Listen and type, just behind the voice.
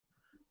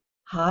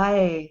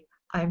Hi,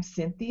 I'm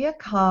Cynthia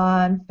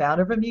Kahn,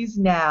 founder of Amuse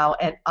Now,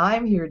 and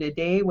I'm here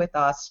today with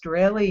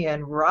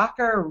Australian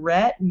rocker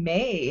Rhett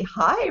May.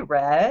 Hi,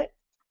 Rhett.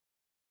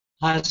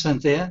 Hi,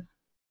 Cynthia.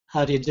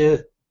 How do you do?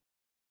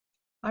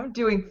 I'm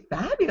doing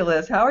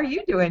fabulous. How are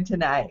you doing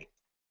tonight?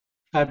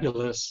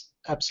 Fabulous.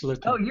 Oh,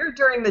 Absolutely. you're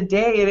during the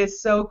day. It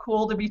is so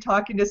cool to be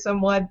talking to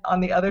someone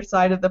on the other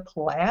side of the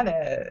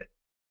planet.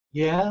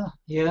 Yeah.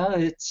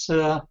 It's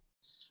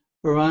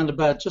around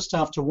about just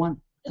after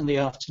 1 in the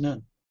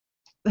afternoon.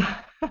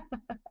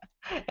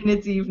 And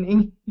it's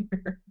evening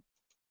here.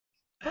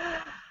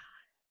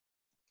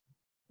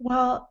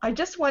 Well, I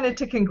just wanted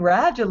to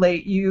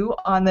congratulate you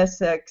on the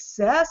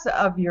success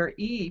of your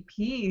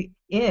EP,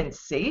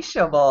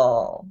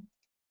 Insatiable.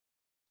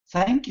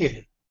 Thank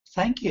you.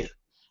 Thank you.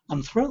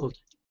 I'm thrilled.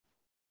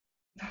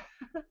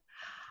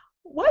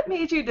 What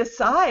made you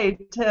decide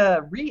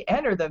to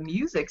re-enter the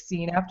music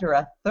scene after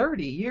a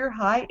 30-year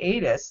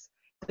hiatus?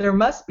 There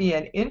must be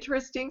an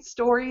interesting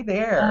story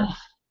there. Uh,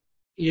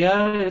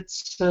 yeah,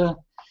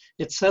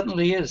 it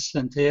certainly is,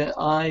 Cynthia.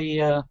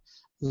 I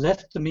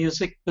left the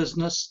music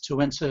business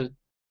to enter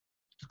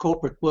the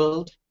corporate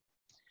world,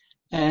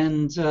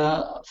 and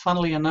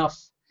funnily enough,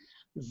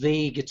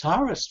 the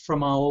guitarist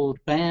from our old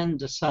band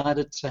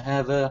decided to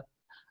have a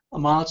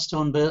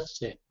milestone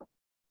birthday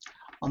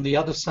on the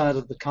other side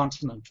of the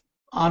continent.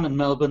 I'm in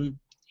Melbourne,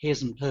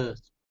 he's in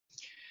Perth.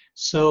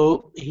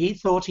 So he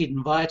thought he'd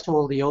invite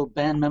all the old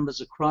band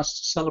members across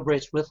to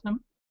celebrate with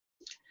him.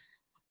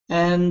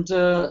 And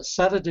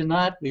Saturday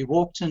night we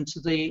walked into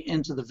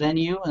the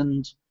venue,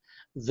 and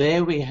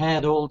there we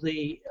had all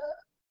the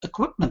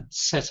equipment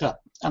set up.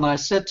 And I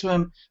said to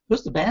him,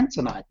 "Who's the band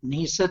tonight?" And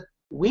he said,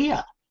 "We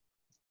are."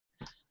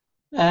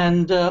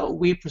 And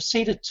we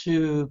proceeded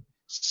to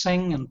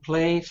sing and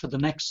play for the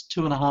next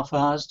 2.5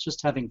 hours,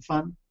 just having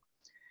fun.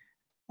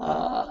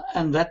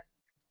 And that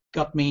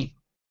got me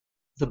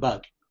the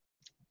bug.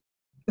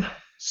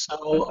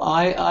 So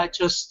I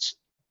just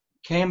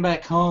came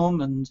back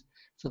home, and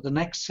for the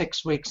next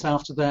 6 weeks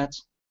after that,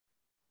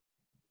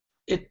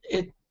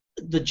 it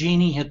the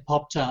genie had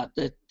popped out.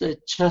 It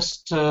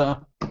just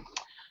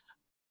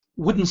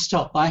wouldn't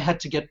stop. I had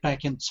to get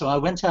back in. So I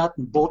went out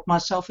and bought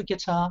myself a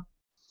guitar,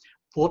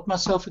 bought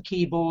myself a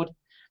keyboard,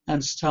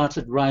 and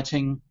started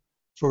writing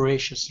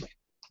voraciously.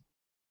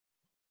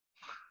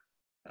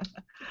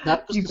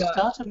 That was You the got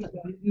start of it.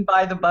 bitten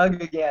by the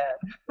bug again.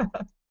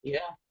 Yeah,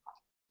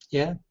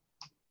 yeah.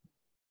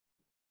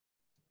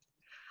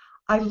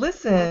 I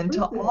listened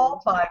to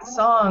all 5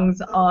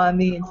 songs on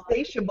the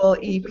Insatiable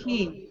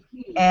EP,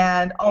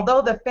 and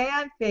although the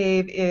fan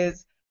fave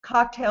is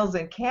Cocktails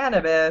and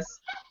Cannabis,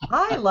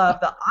 I love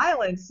the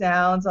island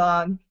sounds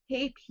on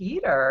Hey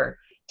Peter.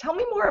 Tell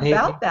me more Hey,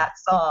 about that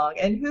song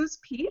and who's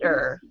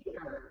Peter?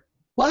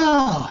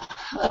 wow.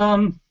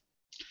 Um,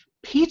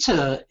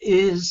 Peter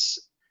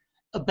is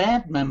a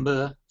band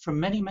member from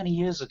many, many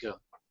years ago.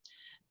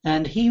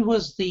 And he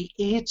was the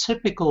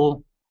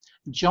atypical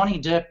Johnny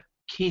Depp,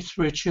 Keith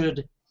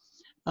Richard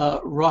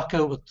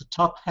rocker with the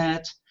top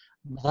hat,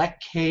 black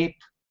cape,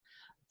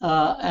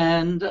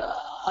 and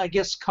I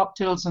guess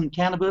cocktails and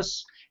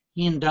cannabis.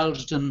 He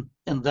indulged in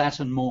that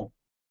and more.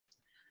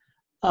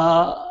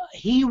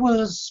 He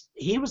was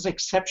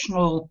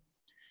exceptional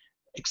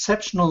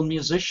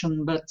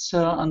musician, but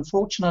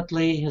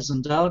unfortunately his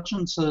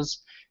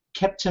indulgences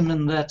kept him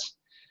in that,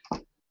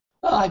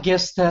 I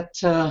guess, that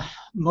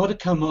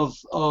modicum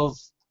of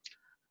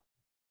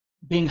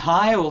being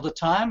high all the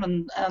time,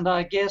 and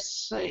I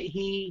guess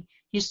he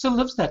still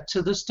lives that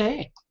to this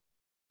day.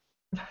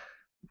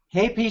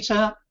 Hey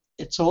Peter,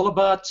 it's all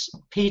about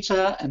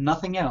Peter and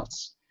nothing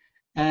else.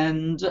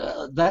 And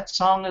that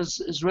song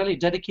is really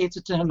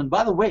dedicated to him. And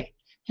by the way,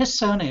 his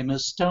surname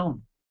is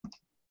Stone,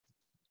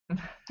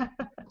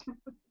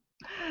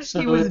 He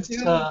so was it's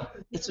doomed. uh,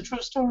 it's a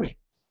true story.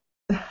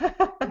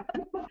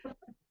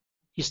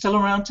 He's still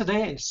around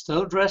today,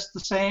 still dressed the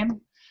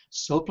same,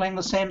 still playing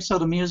the same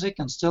sort of music,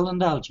 and still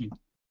indulging.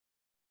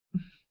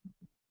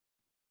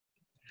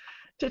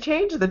 To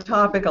change the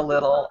topic a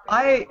little,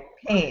 I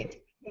paint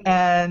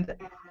and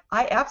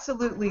I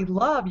absolutely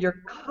love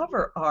your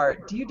cover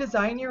art. Do you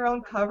design your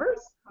own covers?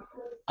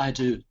 I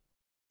do,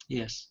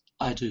 yes,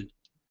 I do.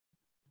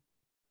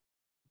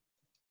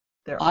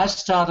 They're I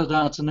started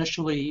out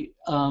initially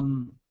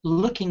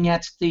looking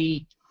at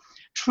the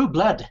True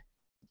Blood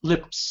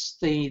lips,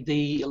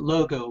 the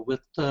logo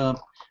with that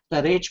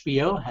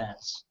HBO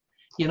has,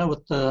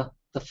 with the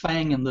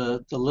fang and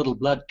the little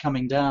blood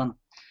coming down.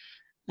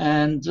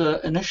 And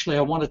initially,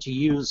 I wanted to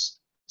use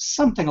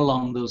something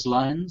along those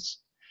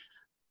lines,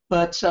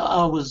 but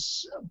I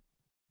was,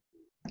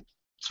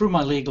 through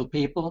my legal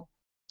people,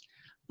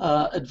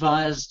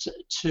 advised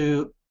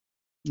to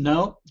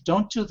no,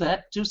 don't do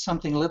that. Do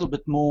something a little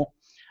bit more,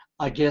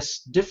 I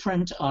guess,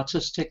 different,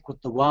 artistic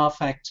with the wow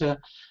factor.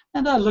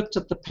 And I looked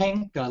at the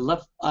pink. I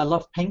love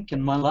pink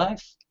in my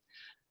life,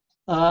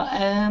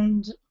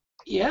 and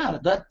yeah,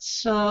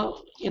 that's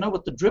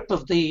with the drip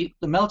of the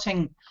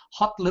melting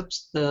hot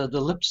lips, the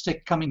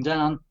lipstick coming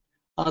down,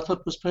 I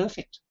thought was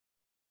perfect.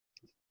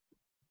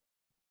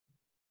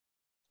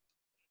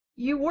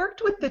 You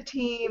worked with the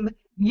team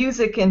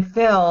Music and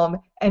Film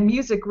and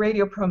Music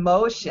Radio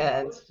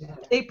Promotions.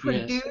 They Yes,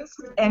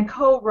 produced and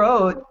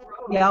co-wrote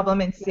the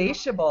album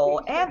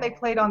Insatiable, and they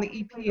played on the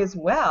EP as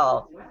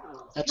well.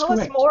 that's Tell us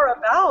correct. more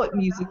about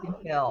Music and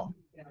Film.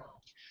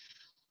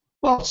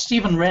 Well,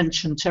 Stephen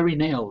Wrench and Terry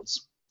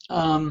Nails,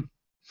 um,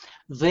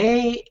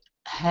 they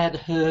had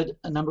heard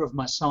a number of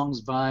my songs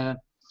via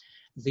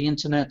the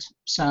internet,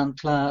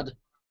 SoundCloud,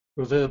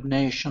 Reverb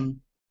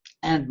Nation,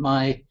 and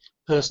my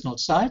personal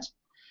site.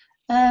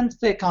 And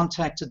they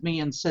contacted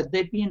me and said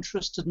they'd be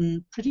interested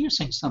in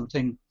producing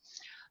something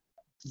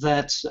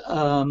that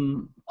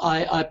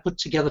I put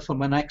together for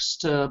my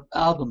next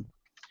album.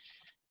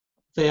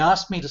 They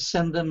asked me to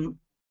send them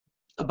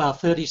about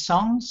 30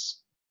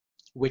 songs,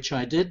 which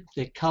I did.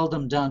 They culled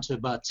them down to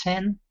about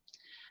 10,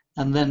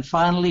 and then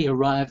finally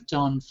arrived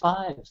on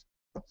 5.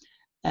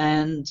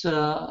 And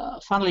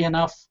funnily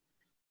enough,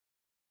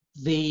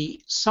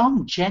 the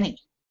song Jenny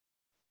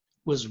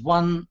was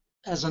one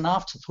as an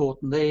afterthought,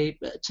 and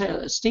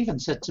Stephen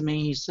said to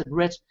me, he said,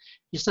 Rhett,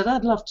 he said,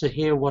 I'd love to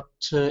hear what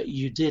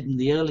you did in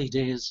the early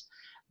days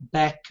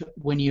back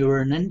when you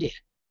were in India.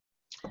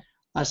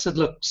 I said,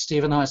 look,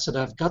 Stephen, I said,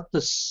 I've got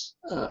this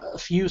a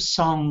few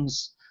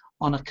songs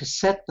on a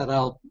cassette that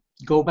I'll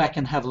go back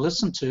and have a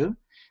listen to.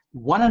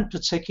 One in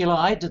particular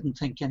I didn't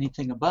think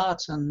anything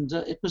about, and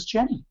it was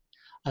Jenny.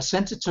 I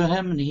sent it to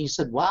him, and he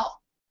said, wow.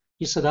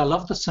 He said, I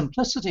love the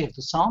simplicity of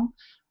the song.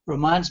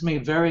 Reminds me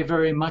very,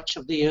 very much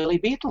of the early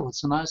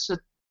Beatles. And I said,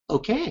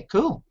 okay,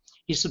 cool.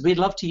 He said, we'd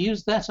love to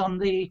use that on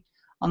the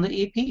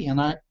EP,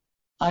 and I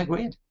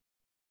agreed.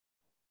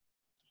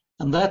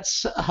 And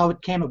that's how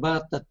it came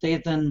about that they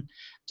then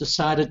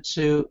decided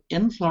to,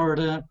 in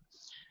Florida,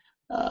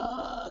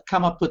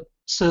 come up with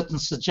certain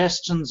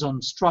suggestions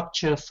on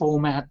structure,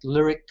 format,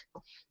 lyric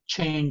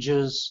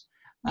changes,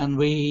 and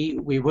we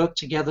worked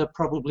together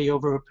probably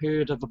over a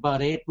period of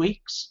about 8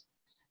 weeks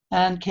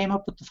and came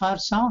up with the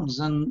 5 songs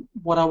and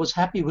what I was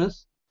happy with,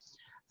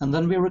 and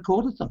then we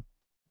recorded them.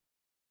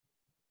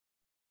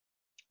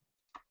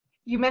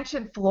 You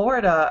mentioned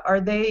Florida.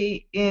 Are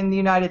they in the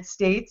United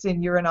States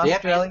and you're in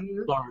Australia?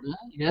 Yeah, Florida,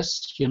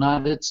 yes,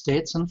 United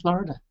States and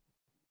Florida.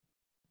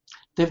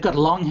 They've got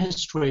a long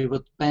history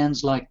with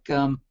bands like,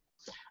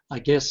 I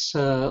guess,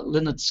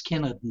 Lynyrd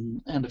Skynyrd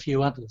and a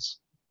few others.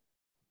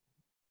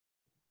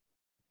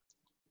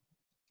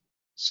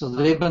 So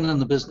they've been in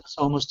the business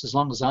almost as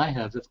long as I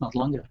have, if not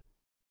longer.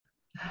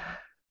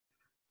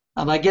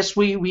 And I guess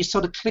we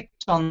sort of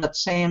clicked on that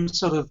same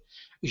sort of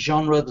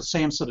genre, the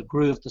same sort of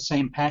groove, the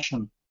same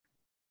passion.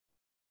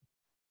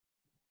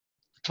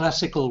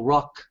 Classical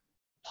rock,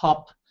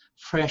 pop,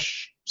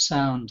 fresh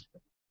sound.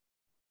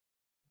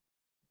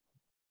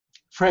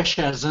 Fresh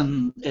as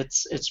in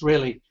it's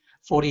really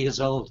 40 years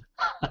old.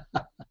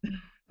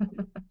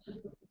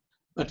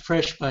 But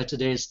fresh by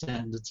today's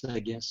standards,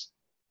 I guess.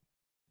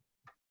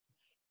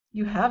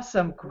 You have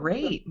some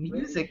great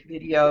music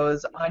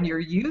videos on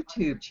your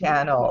YouTube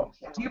channel.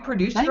 Do you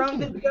produce your own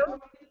video?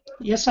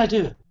 Yes, I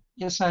do.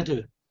 Yes, I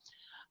do.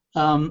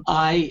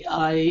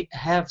 I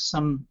have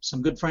some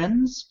good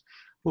friends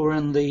who are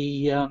in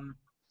the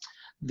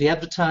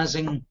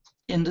advertising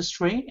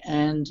industry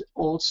and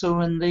also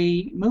in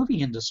the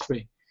movie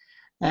industry,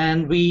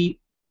 and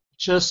we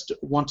just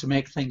want to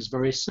make things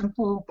very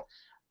simple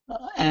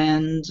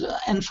and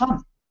fun.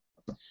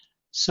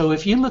 So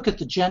if you look at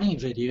the Jenny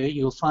video,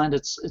 you'll find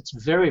it's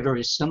very,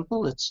 very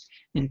simple. It's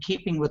in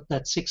keeping with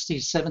that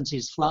 60s,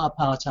 70s flower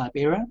power type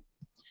era,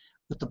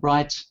 with the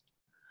bright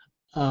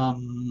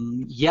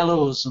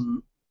yellows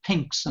and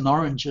pinks and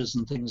oranges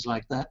and things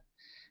like that,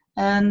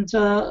 and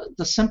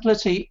the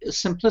simplicity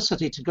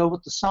to go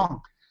with the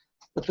song.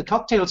 But the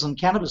Cocktails and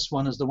Cannabis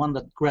one is the one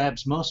that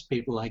grabs most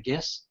people, I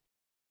guess.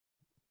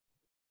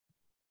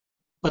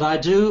 But I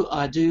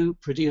do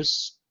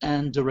produce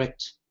and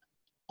direct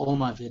all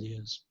my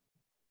videos.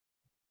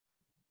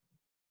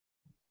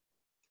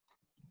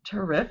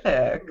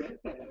 Terrific.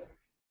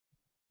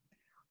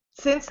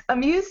 Since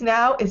Amuse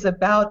Now is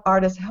about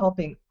artists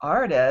helping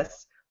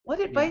artists,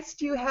 what advice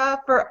do you have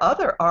for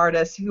other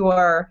artists who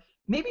are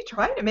maybe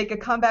trying to make a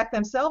comeback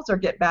themselves or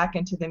get back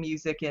into the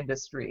music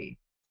industry?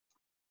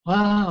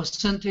 Wow,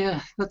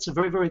 Cynthia, that's a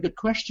very, very good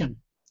question.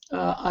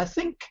 I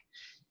think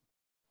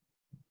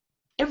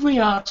every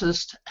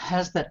artist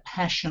has that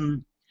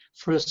passion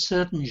for a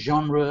certain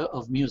genre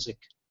of music.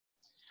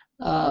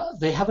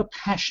 They have a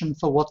passion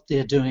for what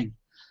they're doing.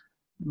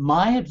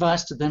 My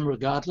advice to them,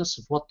 regardless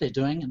of what they're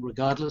doing and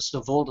regardless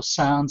of all the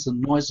sounds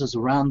and noises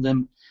around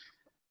them,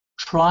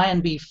 try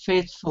and be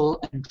faithful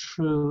and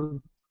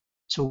true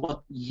to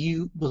what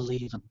you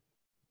believe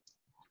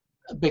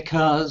in.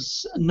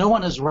 Because no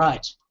one is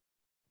right.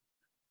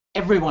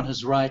 Everyone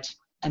is right,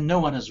 and no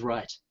one is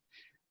right.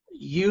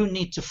 You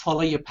need to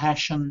follow your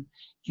passion.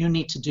 You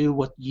need to do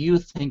what you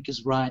think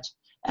is right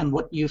and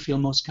what you feel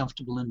most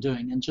comfortable in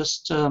doing. And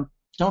just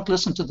don't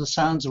listen to the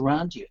sounds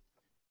around you.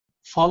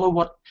 Follow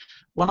what...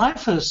 When I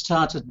first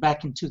started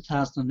back in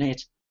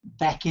 2008,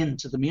 back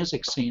into the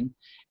music scene,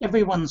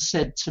 everyone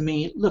said to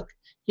me, look,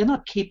 you're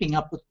not keeping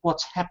up with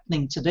what's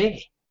happening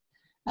today.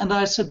 And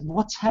I said,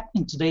 what's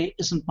happening today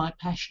isn't my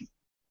passion.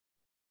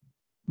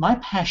 My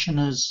passion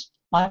is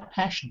my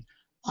passion.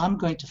 I'm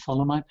going to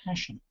follow my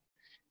passion.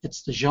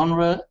 It's the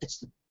genre, it's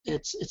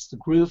the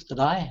groove that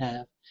I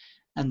have,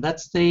 and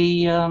that's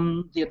the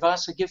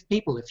advice I give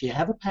people. If you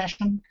have a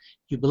passion,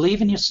 you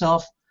believe in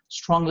yourself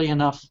strongly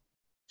enough,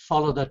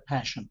 follow that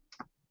passion.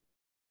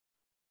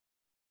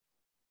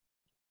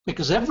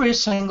 Because every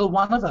single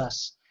one of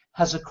us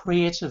has a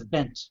creative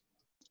bent,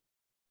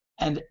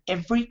 and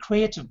every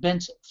creative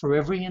bent for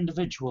every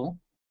individual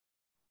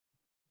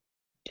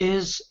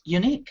is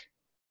unique.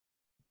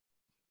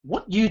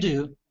 What you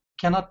do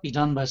cannot be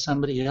done by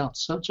somebody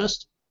else. So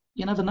just,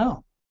 you never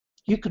know.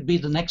 You could be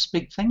the next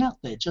big thing out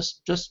there.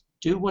 Just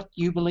do what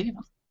you believe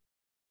in.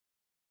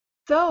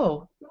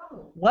 So,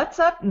 what's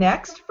up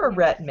next for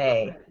Rhett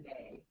May?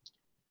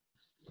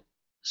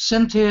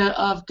 Cynthia,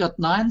 I've got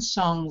 9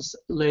 songs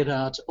laid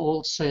out,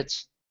 all set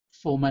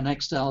for my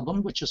next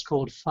album, which is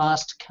called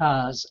Fast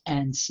Cars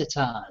and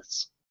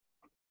Sitars.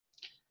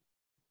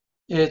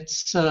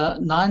 It's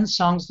 9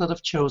 songs that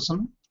I've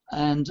chosen,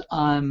 and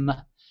I'm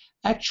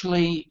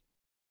actually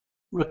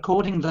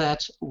recording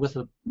that with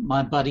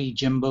my buddy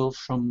Jimbo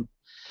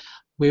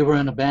we were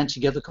in a band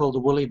together called the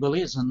Woolly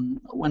Bullies, and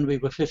when we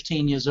were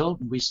 15 years old,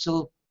 we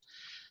still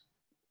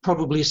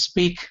probably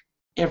speak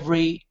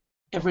every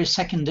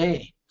second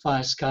day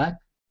via Skype.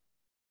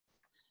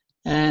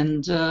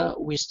 And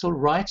we still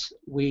write,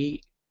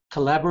 we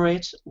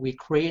collaborate, we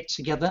create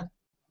together.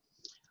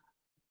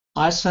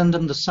 I send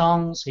him the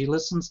songs, he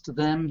listens to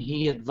them,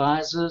 he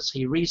advises,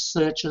 he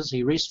researches,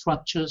 he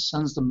restructures,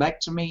 sends them back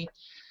to me.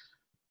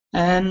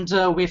 And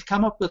we've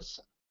come up with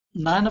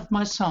 9 of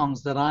my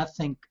songs that I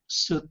think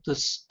suit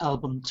this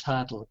album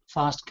title,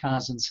 Fast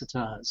Cars and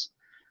Sitars.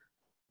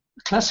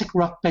 Classic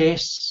rock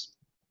based,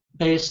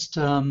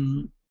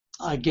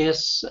 I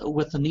guess,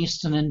 with an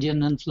Eastern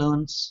Indian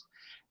influence.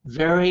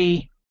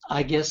 Very,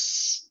 I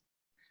guess,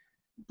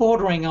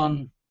 bordering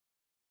on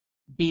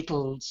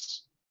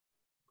Beatles,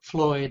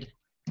 Floyd,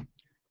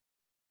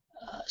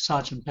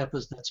 Sgt.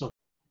 Pepper's, that sort of.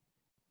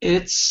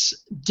 It's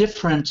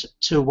different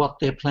to what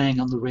they're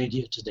playing on the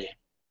radio today.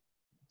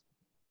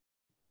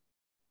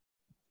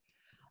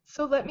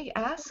 So let me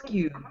ask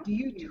you, do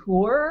you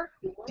tour?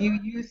 Do you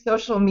use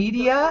social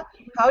media?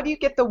 How do you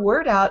get the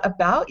word out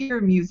about your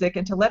music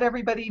and to let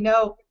everybody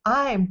know,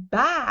 I'm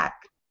back?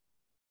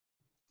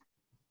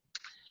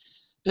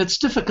 It's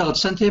difficult,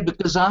 Cynthia,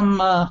 because I'm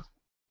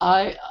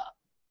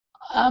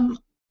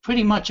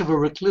pretty much of a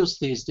recluse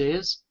these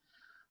days.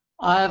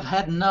 I've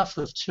had enough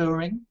of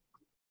touring.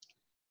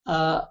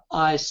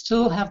 I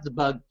still have the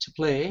bug to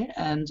play,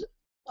 and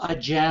I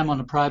jam on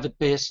a private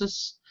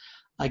basis.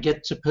 I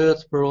get to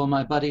Perth, where all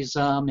my buddies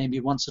are,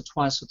 maybe once or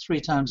twice or 3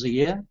 times a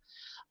year.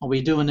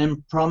 We do an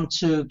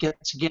impromptu get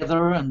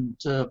together and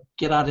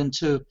get out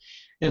into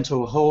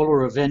a hall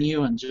or a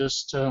venue and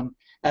just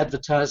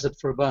advertise it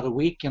for about a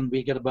week, and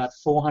we get about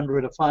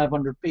 400 or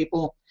 500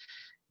 people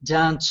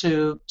down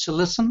to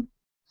listen.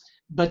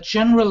 But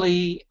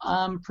generally,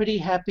 I'm pretty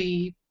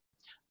happy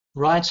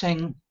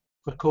writing,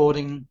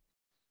 recording,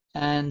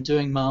 and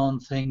doing my own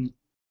thing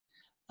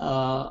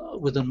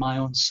within my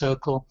own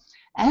circle,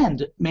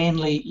 and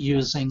mainly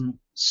using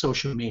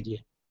social media.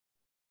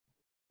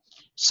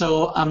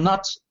 So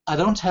I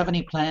don't have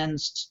any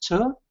plans to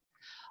tour.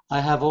 I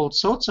have all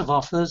sorts of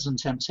offers and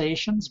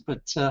temptations,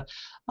 but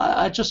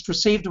I just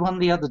received one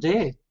the other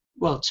day,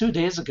 well, 2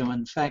 days ago,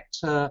 in fact,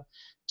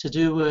 to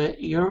do a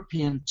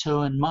European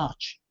tour in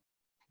March.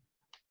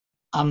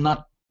 I'm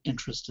not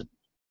interested.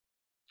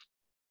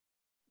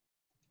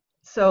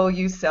 So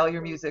you sell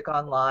your music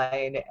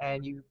online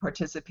and you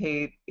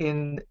participate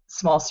in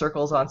small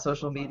circles on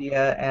social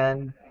media,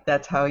 and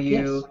that's how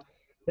you Yes.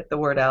 get the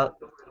word out.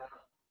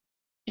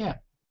 Yeah,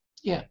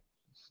 yeah.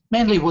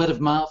 Mainly word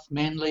of mouth,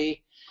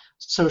 mainly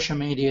social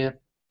media,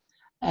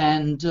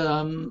 and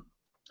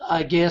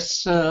I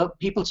guess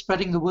people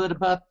spreading the word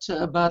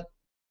about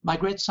my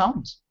great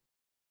songs.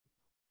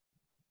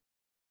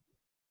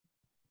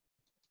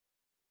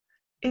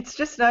 It's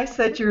just nice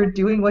that you're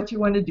doing what you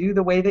want to do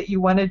the way that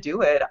you want to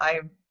do it.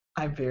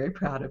 I'm very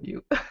proud of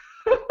you.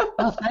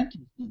 Oh, thank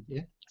you.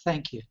 Yeah,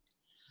 thank you.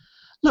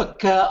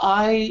 Look,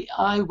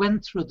 I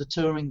went through the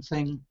touring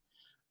thing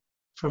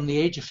from the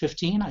age of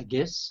 15, I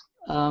guess,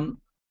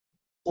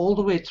 all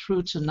the way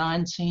through to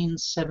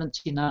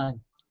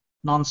 1979,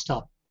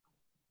 nonstop,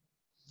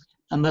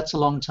 and that's a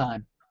long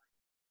time.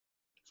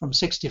 From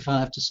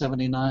 65 to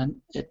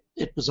 79,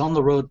 it was on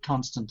the road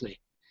constantly.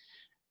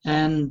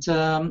 And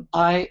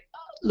I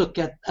look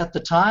at the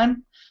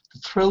time, the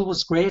thrill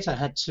was great. I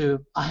had to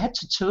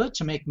tour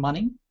to make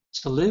money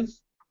to live.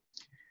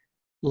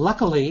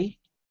 Luckily,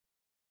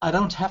 I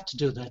don't have to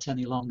do that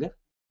any longer.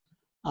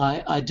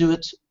 I do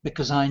it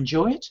because I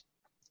enjoy it,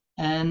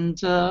 and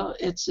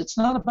it's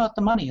not about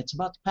the money. It's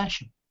about the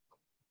passion,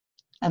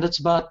 and it's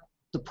about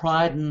the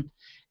pride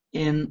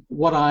in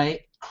what I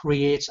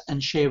create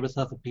and share with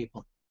other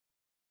people.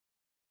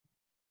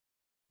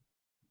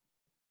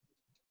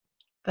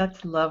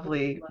 That's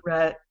lovely,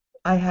 Rhett.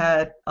 I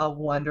had a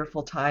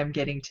wonderful time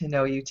getting to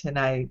know you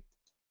tonight.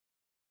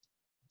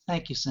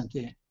 Thank you,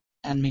 Cynthia.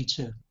 And me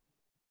too.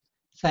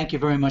 Thank you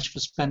very much for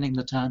spending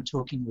the time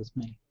talking with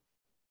me.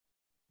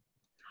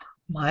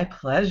 My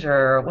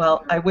pleasure.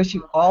 Well, I wish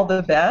you all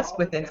the best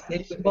with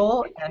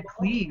Insatiable, and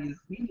please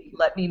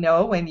let me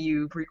know when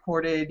you've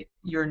recorded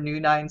your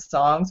new 9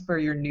 songs for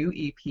your new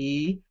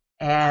EP,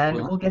 and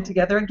we'll get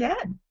together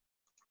again.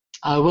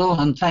 I will,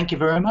 and thank you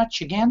very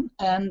much again,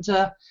 and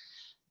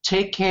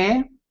take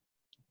care.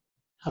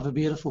 Have a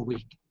beautiful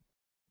week.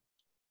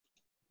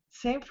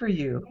 Same for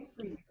you.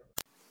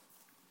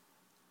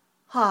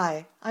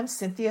 Hi, I'm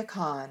Cynthia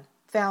Kahn,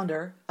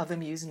 founder of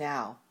Amuse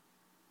Now.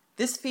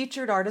 This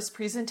featured artist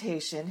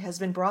presentation has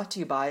been brought to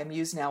you by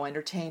Amuse Now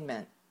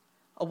Entertainment,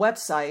 a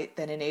website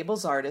that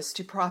enables artists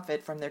to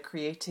profit from their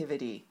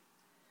creativity.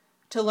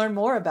 To learn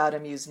more about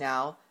Amuse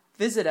Now,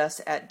 visit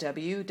us at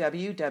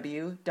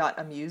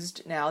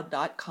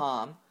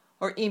www.amusenow.com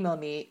or email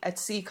me at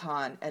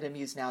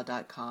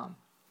ckahn@amusenow.com.